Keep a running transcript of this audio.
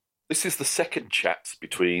This is the second chat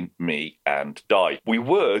between me and Di. We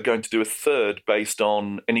were going to do a third based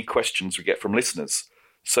on any questions we get from listeners.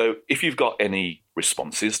 So if you've got any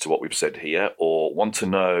responses to what we've said here or want to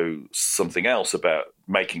know something else about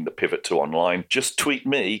making the pivot to online, just tweet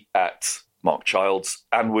me at Mark Childs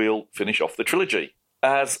and we'll finish off the trilogy.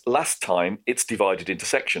 As last time, it's divided into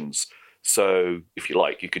sections. So if you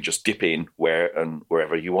like, you can just dip in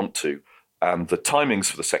wherever you want to. And the timings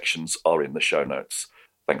for the sections are in the show notes.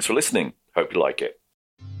 Thanks for listening. Hope you like it.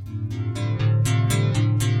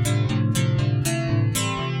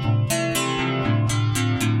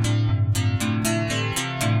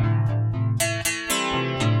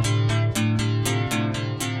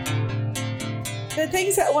 The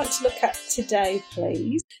things that I want to look at today,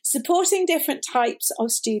 please. Supporting different types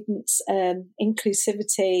of students'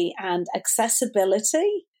 inclusivity and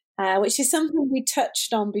accessibility, which is something we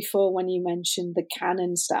touched on before when you mentioned the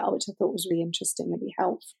Canon style, which I thought was really interesting and really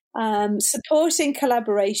helpful. Supporting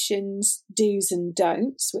collaborations, do's and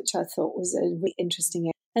don'ts, which I thought was a really interesting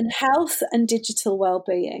area. And health and digital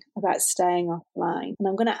well-being, about staying offline. And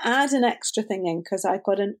I'm going to add an extra thing in because I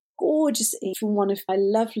got an gorgeous email from one of my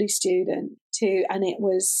lovely students and it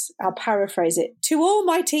was, I'll paraphrase it, to all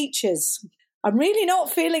my teachers. I'm really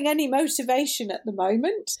not feeling any motivation at the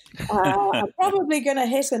moment. I'm probably going to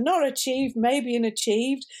hit a not achieved, maybe an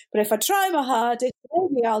achieved, but if I try my hardest,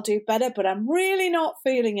 maybe I'll do better, but I'm really not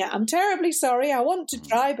feeling it. I'm terribly sorry. I want to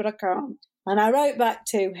try, but I can't. And I wrote back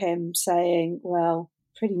to him saying, well,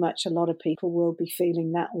 pretty much a lot of people will be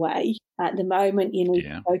feeling that way. At the moment, you need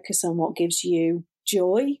to focus on what gives you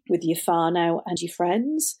joy with your whānau and your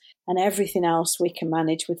friends, and everything else we can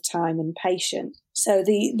manage with time and patience. So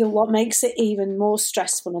the what makes it even more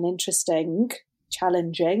stressful and interesting,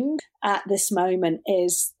 challenging at this moment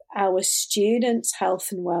is our students' health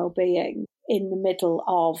and well-being in the middle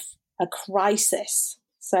of a crisis.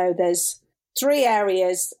 So there's 3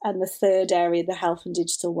 areas, and the third area, the health and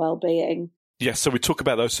digital well-being. Yes, so we talk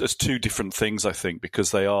about those as 2 different things, I think,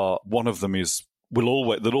 because they are, one of them is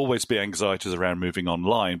there'll always be anxieties around moving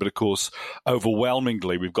online. But of course,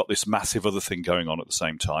 overwhelmingly, we've got this massive other thing going on at the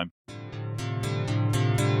same time.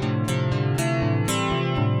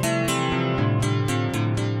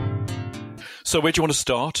 So where do you want to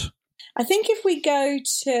start? I think if we go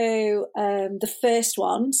to the first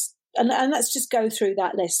ones, and let's just go through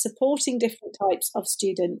that list, supporting different types of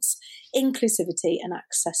students, inclusivity and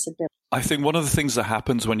accessibility. I think one of the things that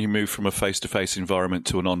happens when you move from a face-to-face environment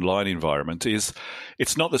to an online environment is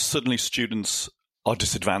it's not that suddenly students are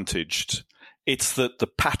disadvantaged. It's that the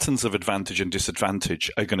patterns of advantage and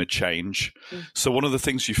disadvantage are going to change. So one of the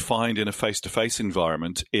things you find in a face-to-face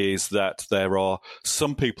environment is that there are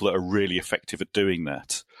some people that are really effective at doing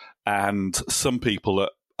that, and some people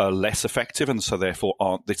that are less effective, and so therefore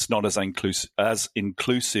it's not as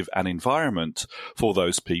inclusive an environment for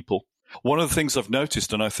those people. One of the things I've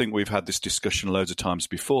noticed, and I think we've had this discussion loads of times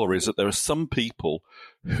before, is that there are some people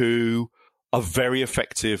who are very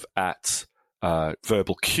effective at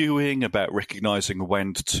verbal cueing, about recognizing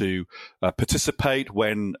when to participate,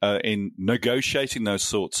 when in negotiating those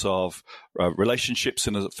sorts of relationships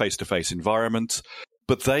in a face-to-face environment.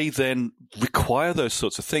 But they then require those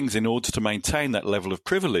sorts of things in order to maintain that level of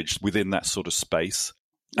privilege within that sort of space.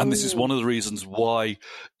 And this is one of the reasons why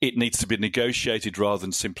it needs to be negotiated rather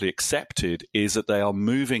than simply accepted, is that they are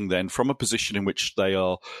moving then from a position in which they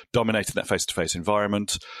are dominating that face-to-face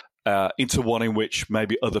environment into one in which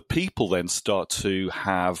maybe other people then start to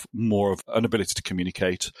have more of an ability to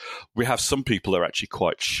communicate. We have some people that are actually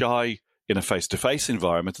quite shy in a face-to-face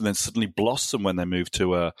environment and then suddenly blossom when they move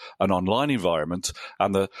to an online environment.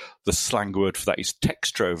 And the slang word for that is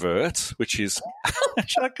textrovert, which is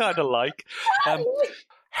which I kind of like.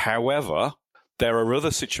 However, there are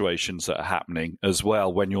other situations that are happening as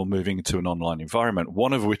well when you're moving into an online environment,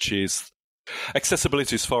 one of which is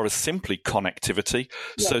accessibility as far as simply connectivity.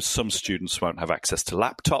 Yeah. So some students won't have access to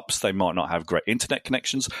laptops. They might not have great internet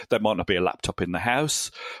connections. There might not be a laptop in the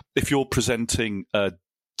house. If you're presenting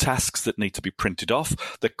tasks that need to be printed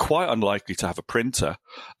off, they're quite unlikely to have a printer.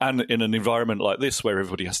 And in an environment like this where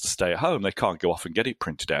everybody has to stay at home, they can't go off and get it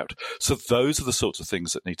printed out. So those are the sorts of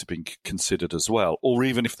things that need to be considered as well. Or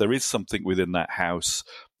even if there is something within that house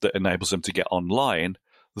that enables them to get online,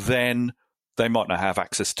 then they might not have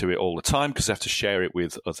access to it all the time because they have to share it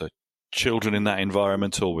with other children in that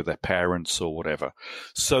environment or with their parents or whatever.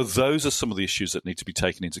 So those are some of the issues that need to be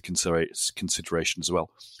taken into consideration as well.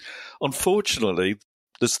 Unfortunately,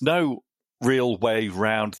 there's no real way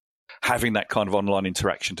around having that kind of online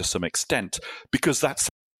interaction to some extent, because that's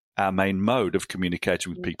our main mode of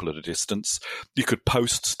communicating with people at a distance. You could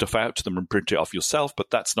post stuff out to them and print it off yourself, but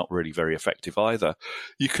that's not really very effective either.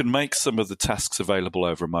 You can make some of the tasks available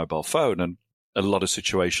over a mobile phone, and a lot of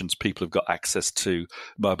situations people have got access to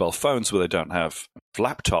mobile phones where they don't have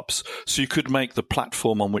laptops. So you could make the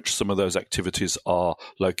platform on which some of those activities are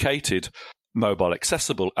located mobile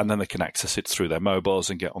accessible, and then they can access it through their mobiles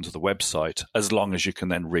and get onto the website, as long as you can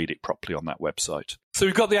then read it properly on that website. So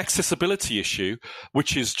we've got the accessibility issue,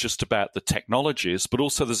 which is just about the technologies, but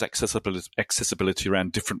also there's accessibility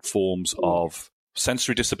around different forms of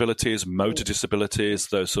sensory disabilities, motor disabilities,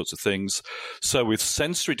 those sorts of things. So with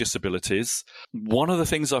sensory disabilities, one of the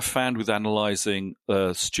things I've found with analysing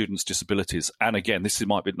students' disabilities, and again, this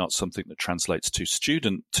might be not something that translates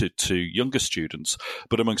to younger students,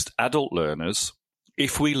 but amongst adult learners,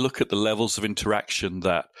 if we look at the levels of interaction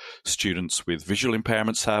that students with visual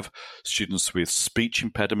impairments have, students with speech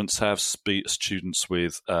impediments have, students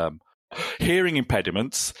with hearing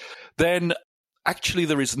impediments, then actually,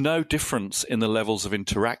 there is no difference in the levels of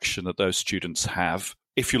interaction that those students have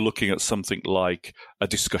if you're looking at something like a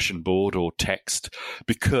discussion board or text,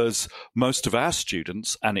 because most of our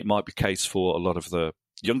students, and it might be the case for a lot of the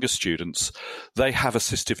younger students, they have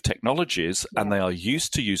assistive technologies and they are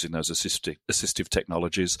used to using those assistive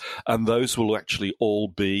technologies, and those will actually all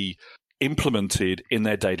be implemented in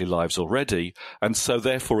their daily lives already. And so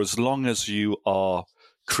therefore, as long as you are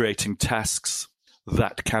creating tasks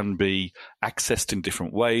that can be accessed in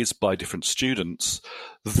different ways by different students,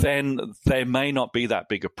 then there may not be that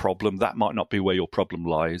big a problem. That might not be where your problem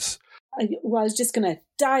lies. Well, I was just going to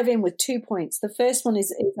dive in with 2 points. The first one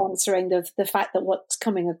is answering the fact that what's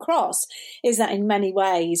coming across is that in many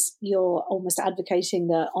ways you're almost advocating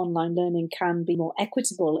that online learning can be more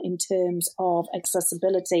equitable in terms of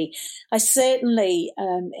accessibility. I certainly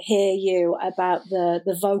hear you about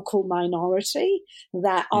the vocal minority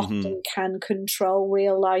that often can control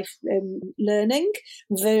real life learning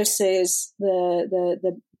versus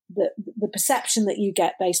the perception that you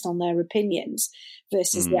get based on their opinions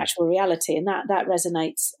versus the actual reality. And that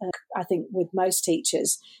resonates, I think, with most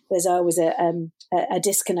teachers. There's always a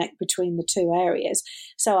disconnect between the two areas.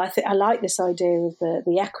 So I like this idea of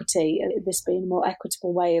the equity, this being a more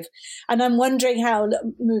equitable way of, and I'm wondering how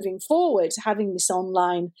moving forward, having this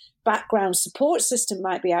online background support system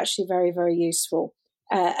might be actually very, very useful.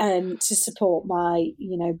 To support my,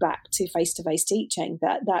 back to face-to-face teaching.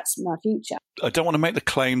 That's my future. I don't want to make the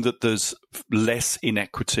claim that there's less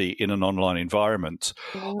inequity in an online environment.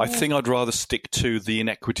 I think I'd rather stick to the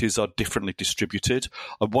inequities are differently distributed.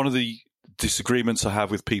 One of the disagreements I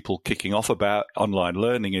have with people kicking off about online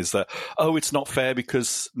learning is that, it's not fair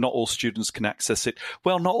because not all students can access it.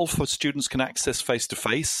 Well, not all students can access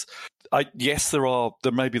face-to-face. Yes,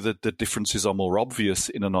 there may be the differences are more obvious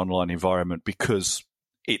in an online environment because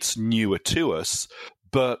it's newer to us,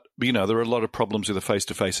 but there are a lot of problems with a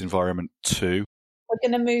face-to-face environment too. We're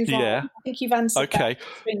going to move on. I think you've answered that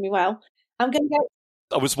extremely well. I'm going to go.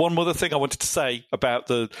 There was one other thing I wanted to say about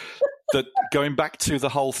the going back to the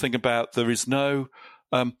whole thing about there is no,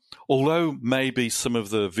 although maybe some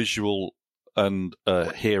of the visual and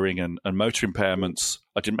hearing and motor impairments,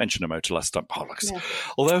 I didn't mention a motor last time,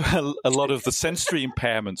 although a lot of the sensory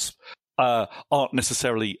impairments aren't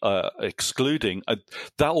necessarily excluding.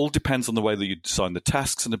 That all depends on the way that you design the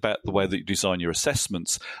tasks and about the way that you design your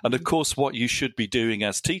assessments. And of course, what you should be doing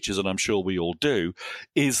as teachers, and I'm sure we all do,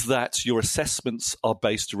 is that your assessments are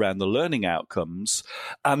based around the learning outcomes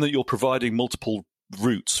and that you're providing multiple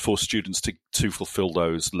routes for students to fulfill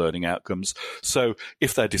those learning outcomes. So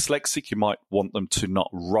if they're dyslexic, you might want them to not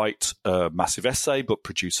write a massive essay, but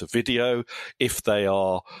produce a video. If they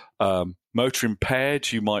are motor impaired,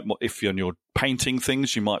 you might, if you're painting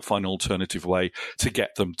things, you might find an alternative way to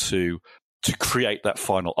get them to create that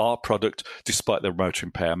final art product despite their motor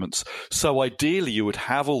impairments. So ideally, you would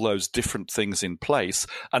have all those different things in place,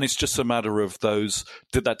 and it's just a matter of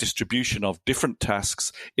that distribution of different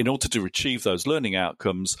tasks in order to achieve those learning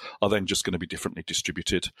outcomes are then just going to be differently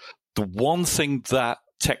distributed. The one thing that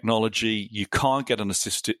technology, you can't get an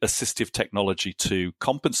assistive technology to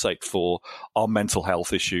compensate for are mental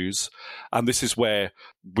health issues. And this is where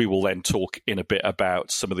we will then talk in a bit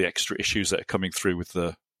about some of the extra issues that are coming through with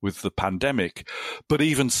the pandemic. But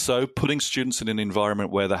even so, putting students in an environment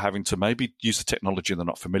where they're having to maybe use the technology they're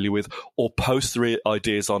not familiar with or post their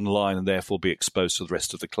ideas online and therefore be exposed to the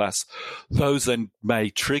rest of the class, those then may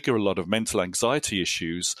trigger a lot of mental anxiety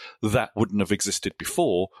issues that wouldn't have existed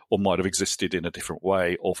before or might have existed in a different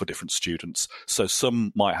way or for different students. So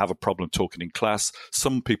some might have a problem talking in class.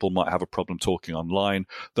 Some people might have a problem talking online.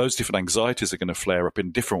 Those different anxieties are going to flare up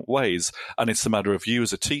in different ways. And it's a matter of you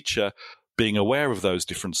as a teacher being aware of those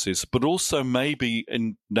differences, but also maybe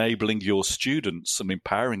enabling your students and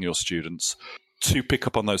empowering your students to pick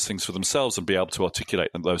up on those things for themselves and be able to articulate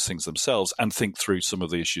those things themselves and think through some of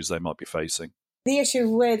the issues they might be facing. The issue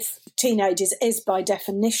with teenagers is, by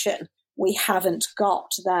definition, we haven't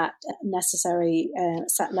got that necessary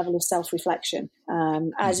level of self-reflection.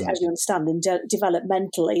 As you understand, and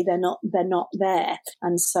developmentally, they're not there,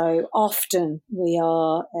 and so often we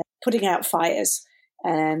are putting out fires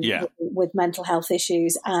with mental health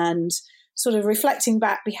issues and sort of reflecting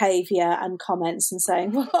back behaviour and comments and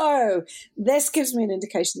saying, whoa, this gives me an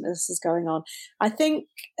indication that this is going on. I think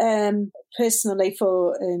personally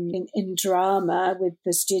for in drama with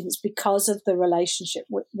the students, because of the relationship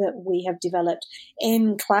that we have developed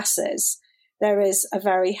in classes, there is a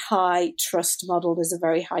very high trust model. There's a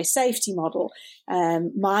very high safety model.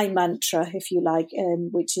 My mantra, if you like,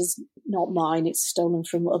 which is not mine, it's stolen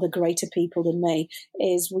from other greater people than me,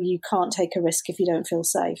 is, well, you can't take a risk if you don't feel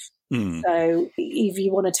safe. So if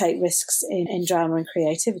you want to take risks in drama and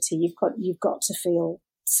creativity, you've got to feel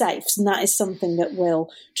safe. And that is something that will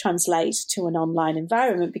translate to an online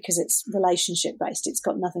environment because it's relationship based. It's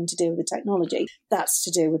got nothing to do with the technology. That's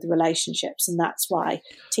to do with the relationships. And that's why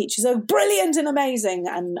teachers are brilliant and amazing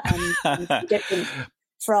and different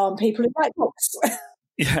from people who write books.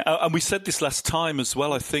 Yeah, and we said this last time as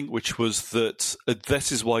well, I think, which was that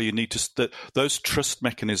this is why you need those trust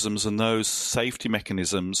mechanisms and those safety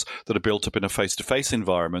mechanisms that are built up in a face-to-face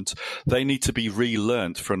environment, they need to be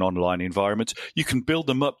relearnt for an online environment. You can build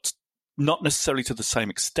them up not necessarily to the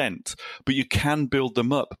same extent, but you can build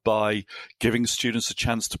them up by giving students a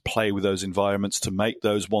chance to play with those environments, to make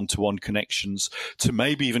those one-to-one connections, to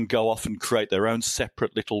maybe even go off and create their own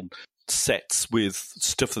separate little sets with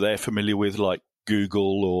stuff that they're familiar with, like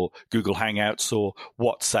Google or Google Hangouts or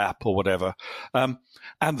WhatsApp or whatever. And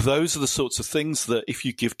those are the sorts of things that if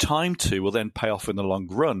you give time to will then pay off in the long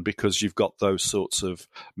run because you've got those sorts of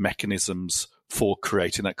mechanisms for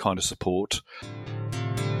creating that kind of support.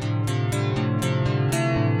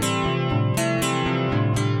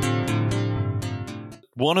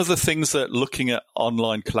 One of the things that looking at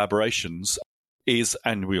online collaborations is,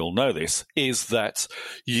 and we all know this, is that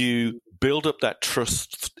you build up that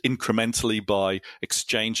trust incrementally by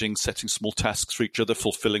exchanging, setting small tasks for each other,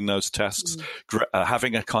 fulfilling those tasks,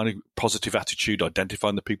 having a kind of positive attitude,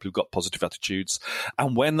 identifying the people who've got positive attitudes.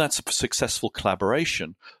 And when that's a successful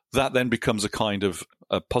collaboration, that then becomes a kind of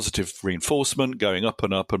a positive reinforcement, going up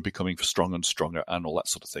and becoming stronger and stronger and all that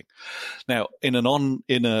sort of thing. Now,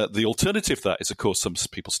 the alternative to that is, of course, some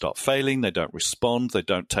people start failing, they don't respond, they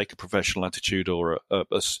don't take a professional attitude or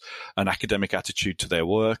an academic attitude to their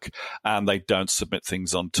work, and they don't submit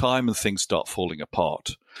things on time and things start falling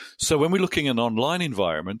apart. So when we're looking at an online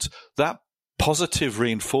environment, that positive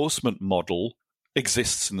reinforcement model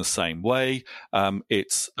exists in the same way. There might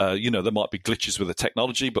be glitches with the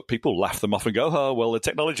technology, but people laugh them off and go, oh, well, the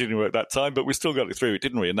technology didn't work that time, but we still got it through it,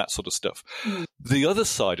 didn't we? And that sort of stuff. The other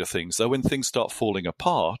side of things, though, when things start falling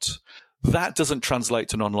apart, that doesn't translate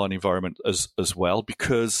to an online environment as well,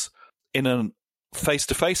 because in a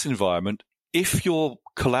face-to-face environment, if your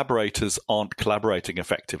collaborators aren't collaborating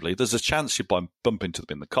effectively, there's a chance you bump into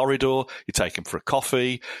them in the corridor, you take them for a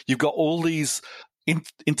coffee, you've got all these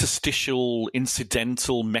interstitial,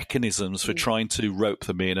 incidental mechanisms for trying to rope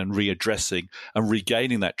them in and readdressing and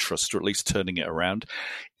regaining that trust, or at least turning it around.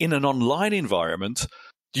 In an online environment,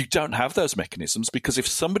 you don't have those mechanisms because if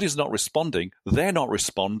somebody's not responding, they're not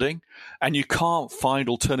responding, and you can't find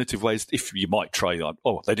alternative ways. If you might try on,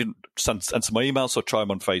 they didn't answer my email, so I'll try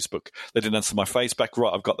them on Facebook. They didn't answer my Facebook,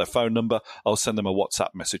 right, I've got their phone number, I'll send them a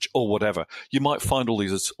WhatsApp message or whatever. You might find all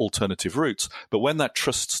these alternative routes, but when that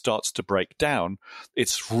trust starts to break down,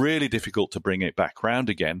 it's really difficult to bring it back round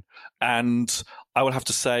again. And I will have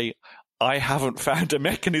to say, I haven't found a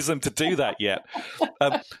mechanism to do that yet.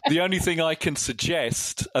 The only thing I can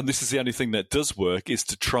suggest, and this is the only thing that does work, is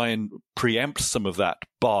to try and preempt some of that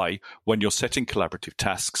by, when you're setting collaborative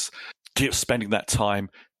tasks, spending that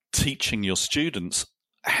time teaching your students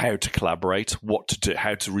how to collaborate, what to do,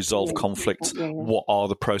 how to resolve conflict, what are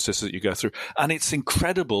the processes that you go through. And it's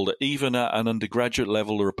incredible that even at an undergraduate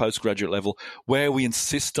level or a postgraduate level, where we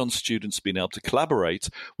insist on students being able to collaborate,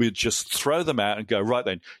 we just throw them out and go, right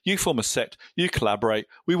then, you form a set, you collaborate,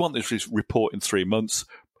 we want this report in 3 months,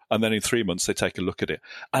 and then in 3 months they take a look at it.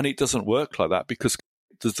 And it doesn't work like that because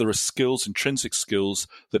there are skills, intrinsic skills,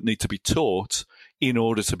 that need to be taught in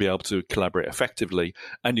order to be able to collaborate effectively,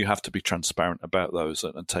 and you have to be transparent about those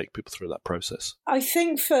and take people through that process. I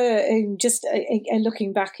think for just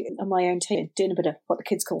looking back on my own team, doing a bit of what the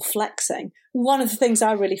kids call flexing, one of the things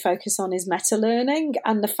I really focus on is meta learning,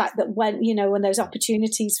 and the fact that when those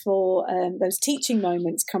opportunities for those teaching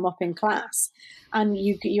moments come up in class, and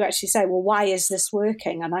you actually say, well, why is this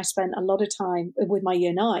working? And I spent a lot of time with my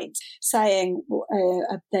year nines saying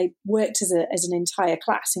they worked as an entire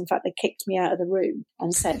class. In fact, they kicked me out of the room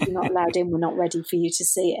and said, you're not allowed in, we're not ready for you to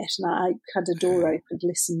see it. And I had a door open,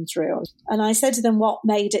 listened through. And I said to them, what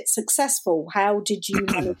made it successful? How did you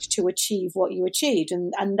manage to achieve what you achieved?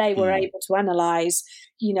 And they were able to analyse,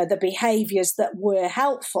 the behaviours that were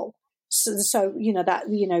helpful. So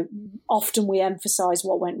often we emphasise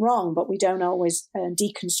what went wrong, but we don't always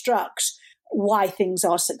deconstruct why things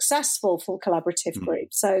are successful for collaborative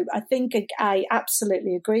groups. So I think I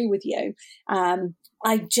absolutely agree with you. I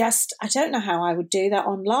don't know how I would do that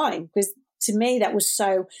online, because to me that was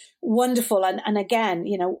so wonderful. And again,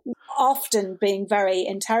 often being very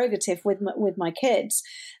interrogative with my kids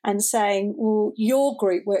and saying, well, your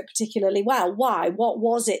group worked particularly well. Why? What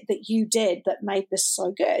was it that you did that made this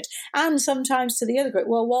so good? And sometimes to the other group,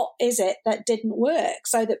 well, what is it that didn't work?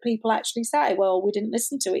 So that people actually say, well, we didn't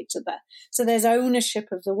listen to each other. So there's ownership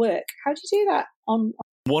of the work. How do you do that on?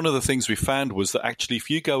 One of the things we found was that actually if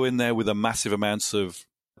you go in there with a massive amounts of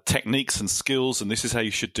techniques and skills, and this is how you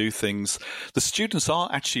should do things, the students are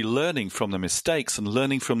actually learning from the mistakes, and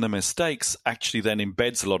learning from the mistakes actually then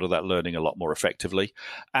embeds a lot of that learning a lot more effectively.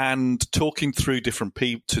 And talking through different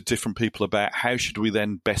people about how should we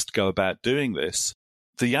then best go about doing this,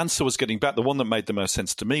 the answer was getting back. The one that made the most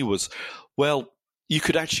sense to me was, well, you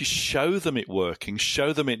could actually show them it working,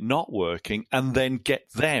 show them it not working, and then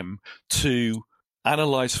get them to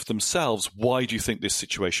analyze for themselves, why do you think this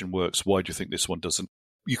situation works? Why do you think this one doesn't?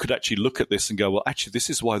 You could actually look at this and go, well, actually, this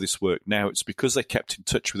is why this worked now. It's because they kept in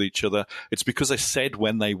touch with each other. It's because they said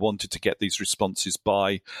when they wanted to get these responses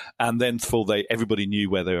by, and then everybody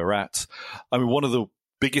knew where they were at. I mean, one of the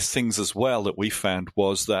biggest things as well that we found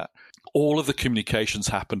was that all of the communications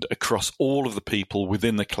happened across all of the people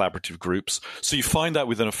within the collaborative groups. So you find that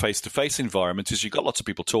within a face-to-face environment is you've got lots of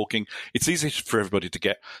people talking. It's easy for everybody to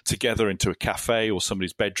get together into a cafe or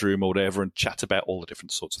somebody's bedroom or whatever and chat about all the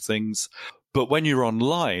different sorts of things. But when you're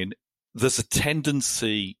online, there's a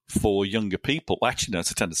tendency for younger people, actually, no,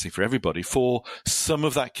 it's a tendency for everybody, for some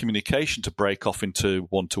of that communication to break off into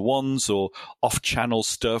one-to-ones or off-channel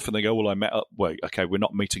stuff. And they go, well, I met up. Wait, okay, we're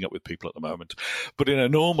not meeting up with people at the moment. But in a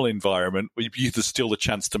normal environment, there's still the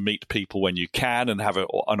chance to meet people when you can and have an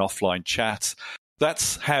offline chat.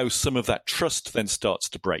 That's how some of that trust then starts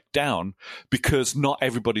to break down, because not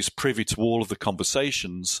everybody's privy to all of the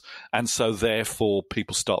conversations, and so therefore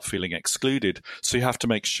people start feeling excluded. So you have to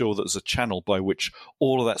make sure that there's a channel by which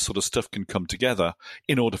all of that sort of stuff can come together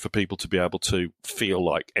in order for people to be able to feel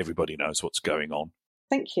like everybody knows what's going on.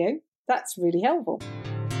 Thank you. That's really helpful.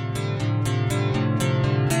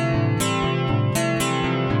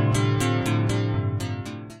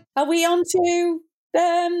 Are we on to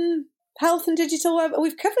health and digital web?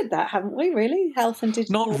 We've covered that, haven't we, really? Health and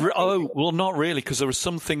digital not really, because there are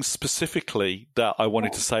some things specifically that I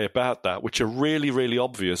wanted to say about that, which are really, really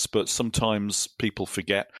obvious, but sometimes people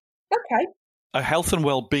forget. Okay. Health and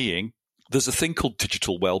well-being, there's a thing called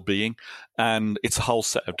digital well-being, and it's a whole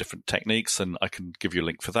set of different techniques, and I can give you a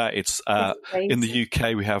link for that. It's in the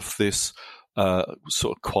UK, we have this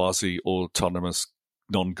sort of quasi-autonomous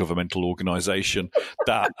non-governmental organisation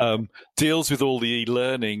that deals with all the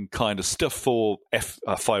e-learning kind of stuff for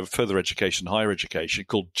further education, higher education,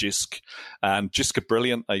 called JISC. And JISC are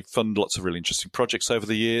brilliant. They fund lots of really interesting projects over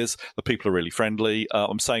the years. The people are really friendly.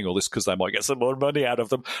 I'm saying all this because they might get some more money out of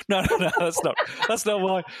them. No, that's not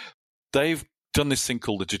why. They've done this thing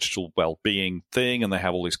called the digital well-being thing, and they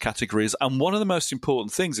have all these categories. And one of the most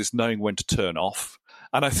important things is knowing when to turn off.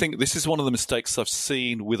 And I think this is one of the mistakes I've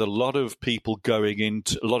seen with a lot of people going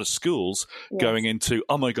into a lot of schools going into,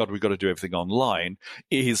 oh my God, we've got to do everything online,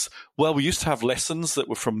 is, well, we used to have lessons that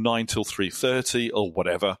were from 9 till 3:30 or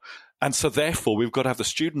whatever. And so therefore we've got to have the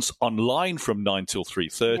students online from 9 till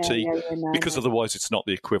 3:30 because otherwise it's not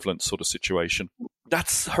the equivalent sort of situation.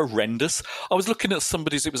 That's horrendous. I was looking at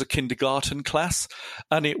it was a kindergarten class,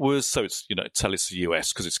 and it was, so it's, tell it's the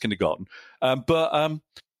US because it's kindergarten.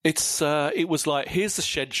 It was like, here's the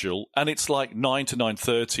schedule, and it's like 9 to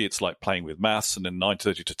 9:30, it's like playing with maths, and then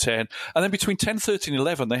 9:30 to 10. And then between 10:30 and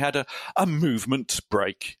 11, they had a movement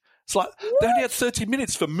break. It's like they only had 30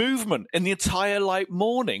 minutes for movement in the entire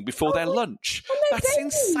morning before their lunch. That's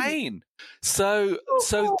insane. So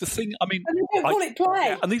the thing, I mean, and they don't call it play.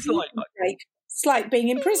 Yeah, and these are it's like being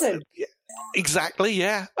in prison. Exactly,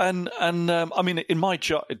 yeah. And I mean, in my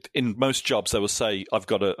job, in most jobs, they will say, I've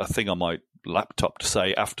got a thing on my laptop to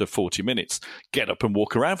say after 40 minutes, get up and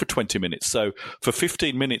walk around for 20 minutes. So for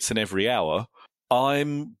 15 minutes in every hour,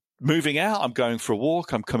 I'm moving out, I'm going for a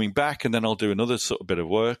walk, I'm coming back, and then I'll do another sort of bit of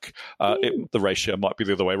work. The ratio might be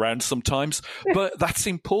the other way around sometimes, but that's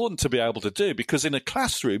important to be able to do, because in a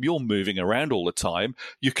classroom, you're moving around all the time.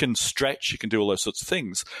 You can stretch, you can do all those sorts of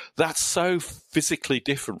things. That's so physically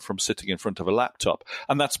different from sitting in front of a laptop.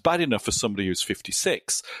 And that's bad enough for somebody who's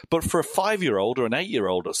 56. But for a 5-year-old or an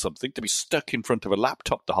 8-year-old or something, to be stuck in front of a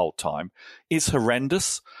laptop the whole time is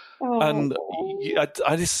horrendous. And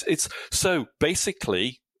it's so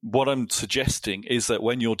basically, what I'm suggesting is that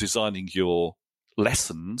when you're designing your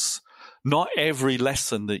lessons, not every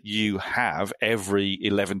lesson that you have every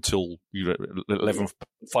 11 till 11,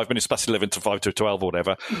 5 minutes past 11 to 5 to 12 or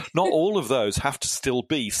whatever, not all of those have to still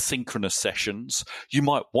be synchronous sessions. You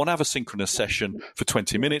might want to have a synchronous session for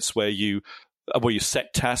 20 minutes where you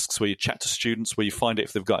set tasks, where you chat to students, where you find out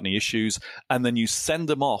if they've got any issues, and then you send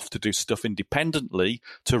them off to do stuff independently,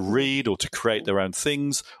 to read or to create their own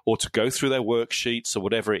things or to go through their worksheets or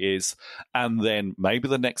whatever it is. And then maybe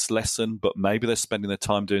the next lesson, but maybe they're spending their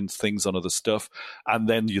time doing things on other stuff. And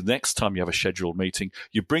then the next time you have a scheduled meeting,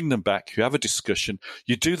 you bring them back, you have a discussion,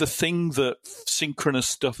 you do the thing that synchronous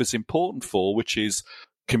stuff is important for, which is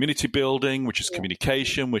community building, which is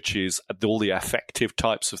communication, which is all the affective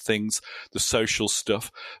types of things, the social stuff.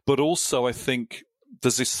 But also, I think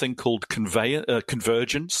there's this thing called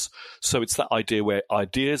convergence. So it's that idea where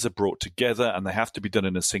ideas are brought together and they have to be done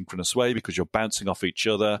in a synchronous way because you're bouncing off each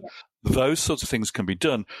other. Yeah. Those sorts of things can be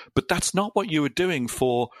done. But that's not what you were doing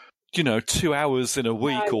for 2 hours in a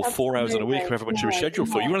week or 4 hours in a week, however much you were scheduled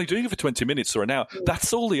for. You're only doing it for 20 minutes or an hour.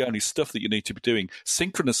 That's all the only stuff that you need to be doing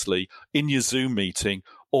synchronously in your Zoom meeting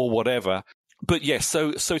or whatever. But yes,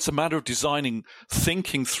 so it's a matter of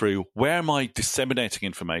thinking through, where am I disseminating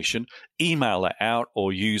information, email it out,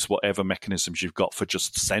 or use whatever mechanisms you've got for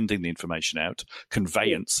just sending the information out,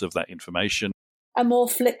 conveyance of that information. A more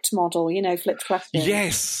flipped model, flipped classroom.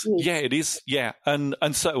 Yes, yeah, it is. Yeah, and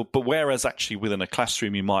so, but whereas actually within a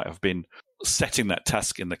classroom, you might have been setting that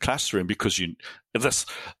task in the classroom because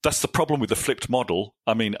that's the problem with the flipped model.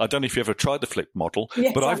 I mean, I don't know if you ever tried the flipped model,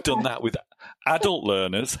 but I've done that with adult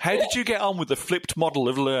learners. How did you get on with the flipped model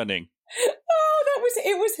of learning?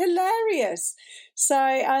 It was hilarious. So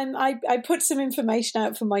I put some information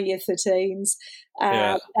out for my year 13s.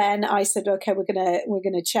 Then I said, okay, we're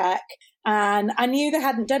gonna check. And I knew they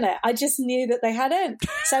hadn't done it. I just knew that they hadn't.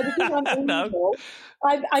 So because I'm evil,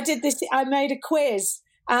 I did this. I made a quiz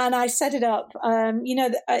and I set it up. I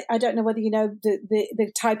don't know whether you know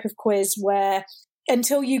the type of quiz where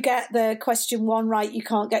until you get the question 1 right, you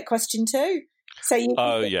can't get question 2. So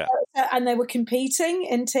and they were competing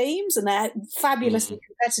in teams, and they're fabulously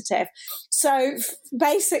competitive. So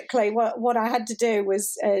basically, what I had to do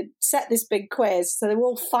was set this big quiz. So they were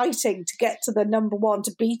all fighting to get to the number 1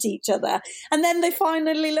 to beat each other, and then they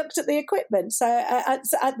finally looked at the equipment, so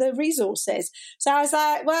at the resources. So I was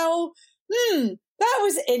like, well, that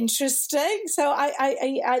was interesting. So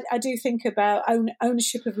I do think about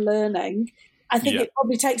ownership of learning. I think it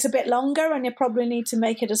probably takes a bit longer, and you probably need to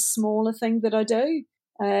make it a smaller thing that I do.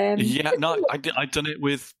 I've done it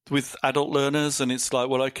with adult learners, and it's like,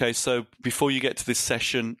 well, okay, so before you get to this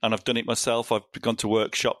session, and I've done it myself, I've gone to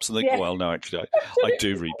workshops and think, well, no, actually, I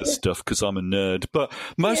do read the stuff because I'm a nerd, but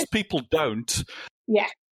most people don't. Yeah.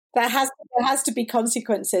 There has to be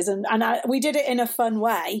consequences, and we did it in a fun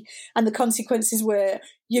way, and the consequences were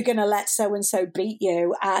you're going to let so and so beat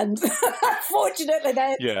you, and fortunately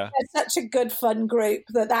they're such a good fun group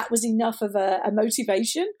that was enough of a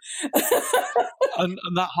motivation. and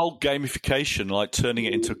that whole gamification, like turning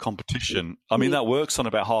it into a competition, I mean that works on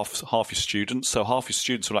about half your students, so half your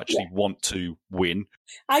students will actually want to win.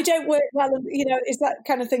 I don't work well, is that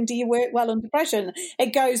kind of thing. Do you work well under pressure?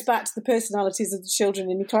 It goes back to the personalities of the children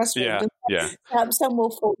in the classroom. Some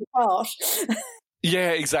will fall apart.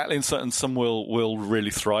 Yeah, exactly, and some will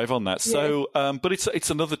really thrive on that. So, but it's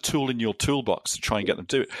another tool in your toolbox to try and get them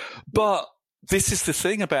to do it. But this is the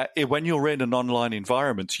thing about it, when you're in an online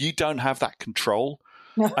environment, you don't have that control.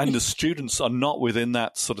 And the students are not within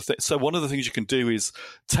that sort of thing. So one of the things you can do is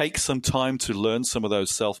take some time to learn some of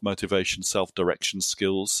those self-motivation, self-direction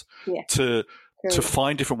skills to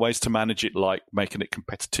find different ways to manage it, like making it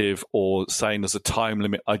competitive or saying there's a time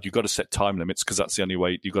limit. You've got to set time limits because that's the only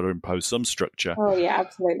way. You've got to impose some structure. Oh, yeah,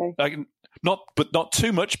 absolutely. But not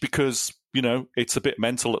too much because, it's a bit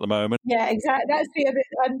mental at the moment. Yeah, exactly. That's the other.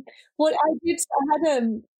 What I did,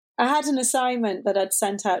 I had an assignment that I'd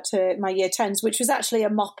sent out to my year 10s, which was actually a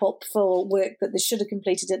mop-up for work that they should have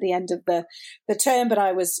completed at the end of the term, but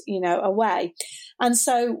I was, away. And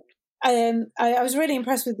so I was really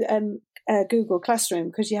impressed with Google Classroom,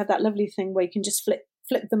 because you have that lovely thing where you can just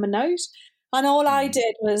flip them a note. And all I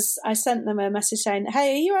did was I sent them a message saying,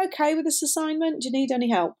 hey, are you okay with this assignment? Do you need any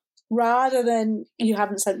help? Rather than, you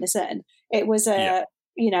haven't sent this in. It was I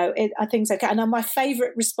think it's okay. And my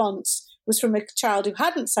favourite response was from a child who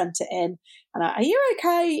hadn't sent it in. And are you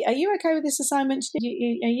okay? Are you okay with this assignment?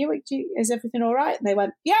 Is everything all right? And they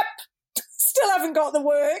went, yep. Still haven't got the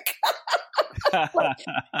work. Like,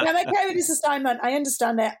 I'm okay with this assignment. I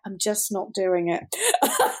understand it. I'm just not doing it.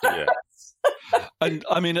 Yeah. And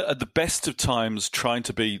I mean, at the best of times, trying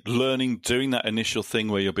to be learning, doing that initial thing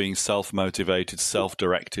where you're being self-motivated,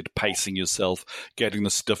 self-directed, pacing yourself, getting the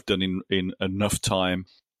stuff done in enough time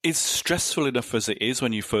is stressful enough as it is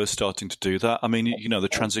when you're first starting to do that. I mean, the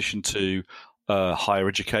transition to higher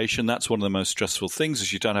education, that's one of the most stressful things,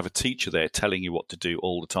 is you don't have a teacher there telling you what to do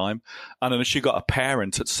all the time. And unless you've got a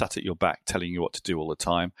parent that's sat at your back telling you what to do all the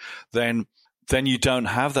time, then you don't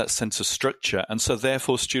have that sense of structure. And so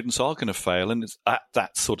therefore students are going to fail. And it's at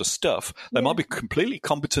that sort of stuff. They might be completely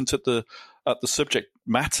competent at the subject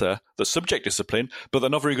matter, the subject discipline, but they're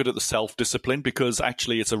not very good at the self-discipline, because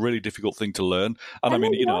actually it's a really difficult thing to learn. And I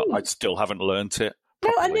mean, I still haven't learned it.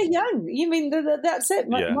 No, and they're young. You mean that's it?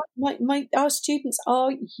 Our students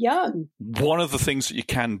are young. One of the things that you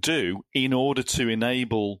can do in order to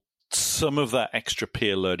enable some of that extra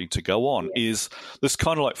peer learning to go on is there's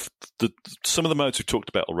kind of like some of the modes we've talked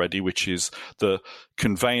about already, which is the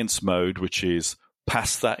conveyance mode, which is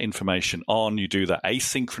pass that information on. You do that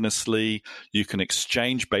asynchronously. You can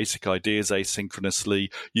exchange basic ideas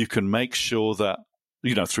asynchronously. You can make sure that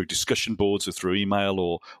through discussion boards or through email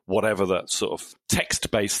or whatever that sort of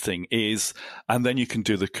text-based thing is. And then you can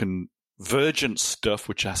do the convergent stuff,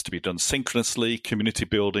 which has to be done synchronously, community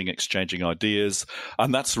building, exchanging ideas.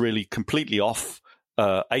 And that's really completely off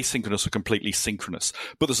asynchronous or completely synchronous.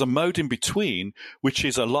 But there's a mode in between, which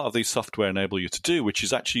is a lot of these software enable you to do, which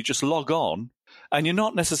is actually just log on and you're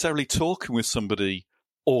not necessarily talking with somebody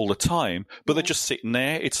all the time, but they're just sitting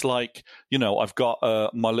there. It's like, I've got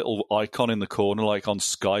my little icon in the corner, like on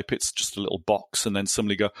Skype, it's just a little box, and then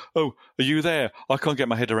somebody go, oh, are you there? I can't get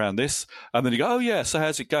my head around this. And then you go, oh yeah, so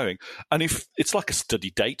how's it going? And if it's like a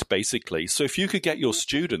study date, basically. So if you could get your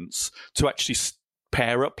students to actually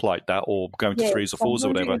pair up like that, or go into threes or fours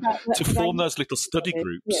or whatever, to form those little study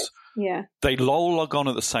groups. Yeah. They all log on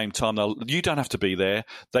at the same time. You don't have to be there.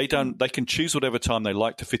 They can choose whatever time they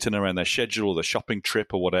like to fit in around their schedule or their shopping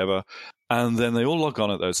trip or whatever. And then they all log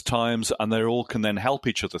on at those times, and they all can then help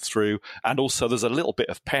each other through. And also there's a little bit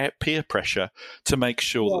of peer pressure to make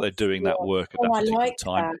sure that they're doing that work at that particular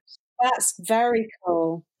time. That's very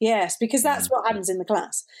cool. Yes, because that's what happens in the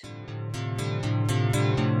class.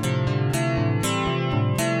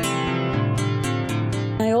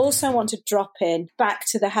 I also want to drop in back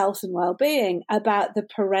to the health and well-being about the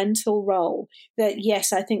parental role. That,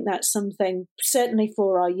 yes, I think that's something certainly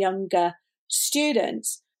for our younger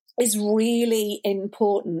students is really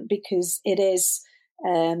important, because it is,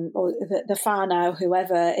 or the whānau,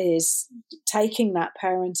 whoever is taking that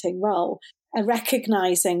parenting role, are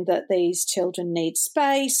recognising that these children need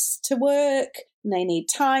space to work, and they need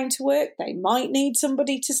time to work. They might need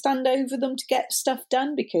somebody to stand over them to get stuff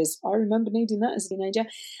done, because I remember needing that as a teenager.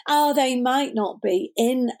 Or they might not be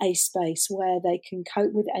in a space where they can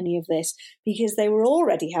cope with any of this, because they were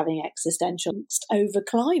already having existential angst over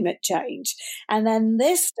climate change. And then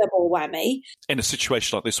this double whammy. In a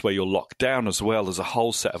situation like this where you're locked down as well, there's a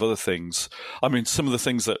whole set of other things. I mean, some of the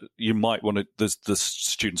things that you might want to, the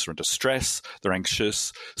students are under stress, they're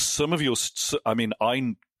anxious. Some of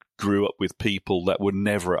I grew up with people that were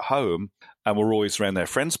never at home and were always around their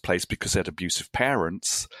friend's place because they had abusive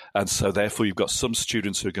parents. And so therefore you've got some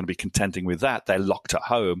students who are going to be contending with that. They're locked at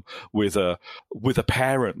home with a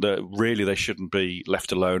parent that really they shouldn't be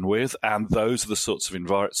left alone with. And those are the sorts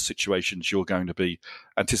of situations you're going to be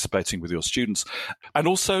anticipating with your students. And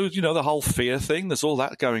also, the whole fear thing, there's all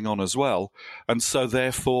that going on as well. And so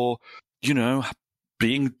therefore,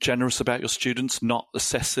 being generous about your students, not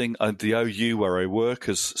assessing. The OU where I work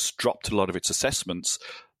has dropped a lot of its assessments.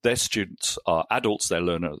 Their students are adults,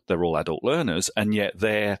 they're all adult learners, and yet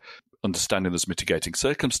they're understanding there's mitigating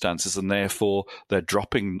circumstances, and therefore they're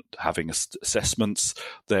dropping having assessments.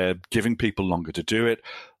 They're giving people longer to do it.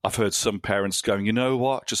 I've heard some parents going, you know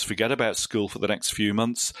what, just forget about school for the next few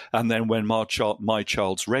months, and then when my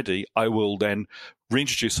child's ready, I will then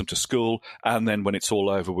reintroduce them to school, and then when it's all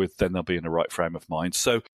over with, then they'll be in the right frame of mind.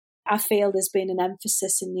 So I feel there's been an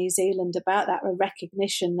emphasis in New Zealand about that, a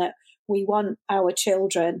recognition that we want our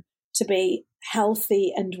children to be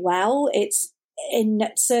healthy and well. It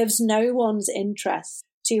serves no one's interest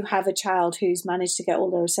do have a child who's managed to get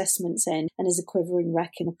all their assessments in and is a quivering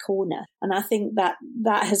wreck in a corner. And I think that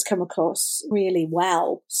has come across really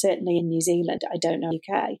well, certainly in New Zealand. I don't know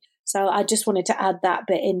UK. So I just wanted to add that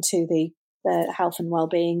bit into the health and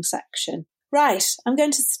wellbeing section. Right, I'm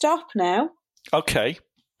going to stop now. Okay.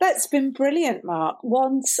 That's been brilliant, Mark.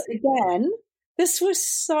 Once again, this was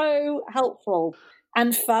so helpful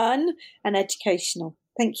and fun and educational.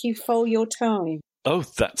 Thank you for your time. Oh,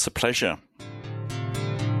 that's a pleasure.